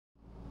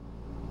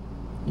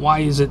why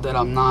is it that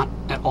I'm not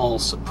at all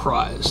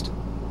surprised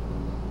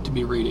to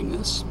be reading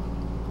this?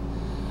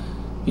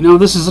 You know,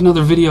 this is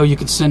another video you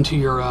could send to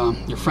your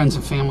friends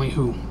and family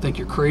who think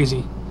you're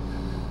crazy.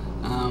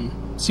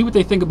 See what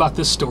they think about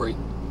this story.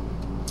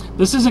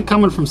 This isn't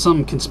coming from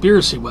some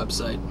conspiracy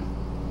website.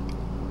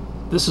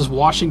 This is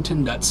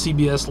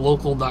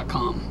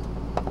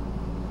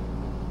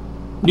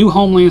washington.cbslocal.com. New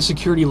Homeland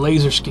Security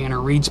laser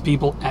scanner reads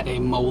people at a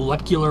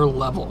molecular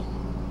level.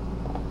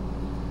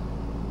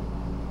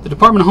 The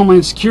Department of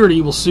Homeland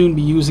Security will soon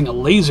be using a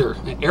laser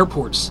at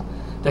airports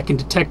that can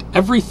detect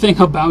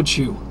everything about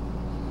you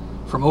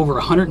from over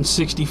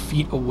 160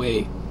 feet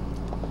away.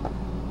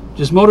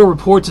 Gizmodo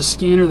reports a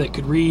scanner that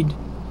could read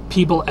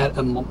people at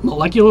a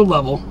molecular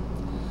level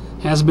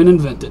has been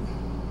invented.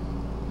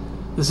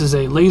 This is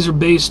a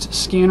laser-based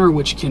scanner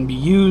which can be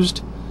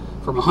used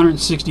from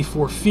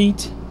 164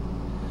 feet,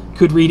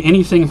 could read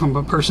anything from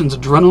a person's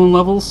adrenaline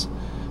levels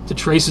to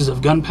traces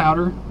of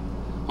gunpowder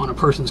on a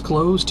person's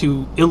clothes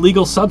to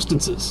illegal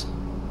substances.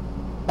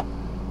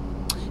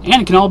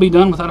 And it can all be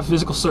done without a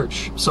physical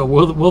search. So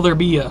will there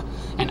be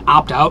an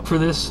opt-out for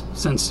this?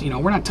 Since, you know,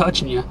 we're not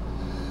touching you.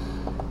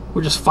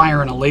 We're just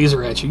firing a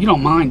laser at you. You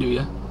don't mind, do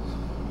you?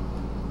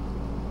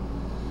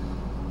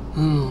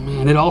 Oh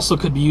man, it also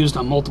could be used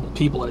on multiple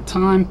people at a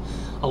time,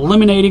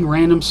 eliminating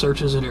random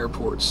searches at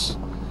airports.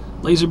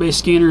 Laser-based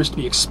scanners to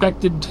be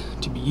expected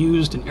to be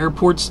used in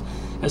airports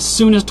as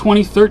soon as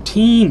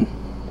 2013.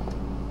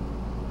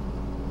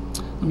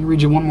 Let me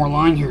read you one more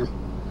line here.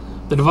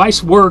 The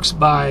device works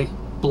by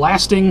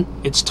blasting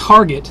its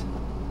target.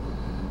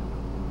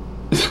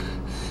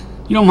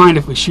 You don't mind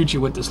if we shoot you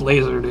with this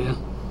laser, do you?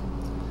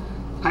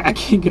 I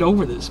can't get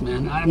over this,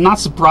 man. I'm not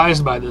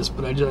surprised by this,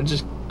 but I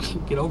just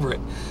can't get over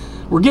it.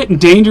 We're getting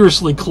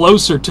dangerously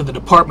closer to the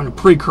Department of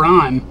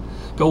Pre-Crime.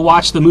 Go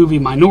watch the movie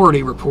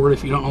Minority Report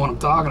if you don't know what I'm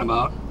talking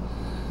about.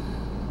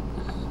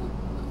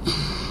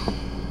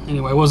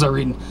 Anyway, what was I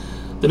reading?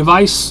 The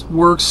device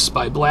works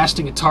by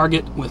blasting a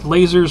target with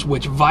lasers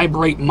which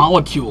vibrate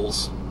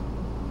molecules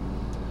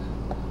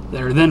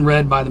that are then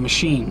read by the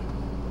machine.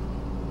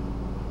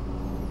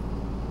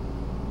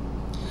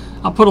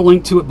 I'll put a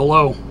link to it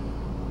below.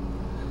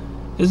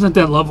 Isn't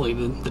that lovely?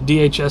 The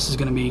DHS is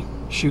going to be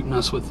shooting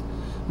us with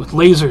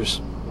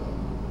lasers,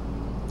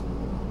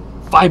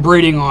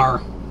 vibrating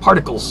our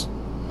particles.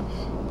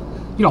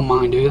 You don't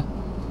mind, do you?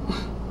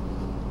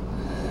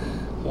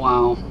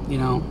 Wow, you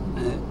know,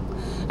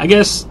 I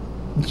guess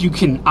you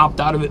can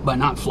opt out of it by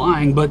not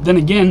flying, but then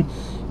again,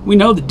 we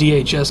know that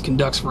DHS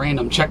conducts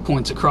random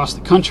checkpoints across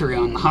the country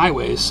on the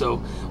highways, so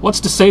what's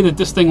to say that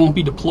this thing won't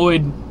be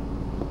deployed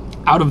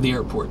out of the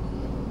airport?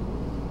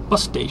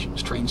 Bus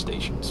stations, train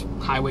stations,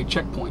 highway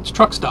checkpoints,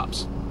 truck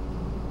stops.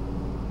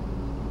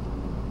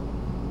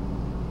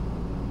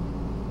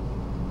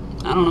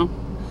 I don't know.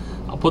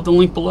 I'll put the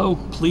link below.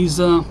 Please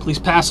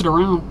pass it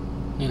around.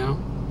 You know,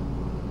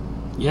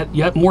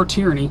 yet more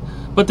tyranny.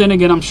 But then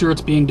again, I'm sure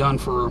it's being done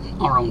for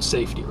our own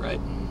safety,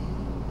 right?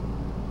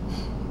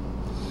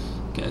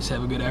 Guys,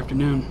 have a good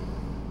afternoon.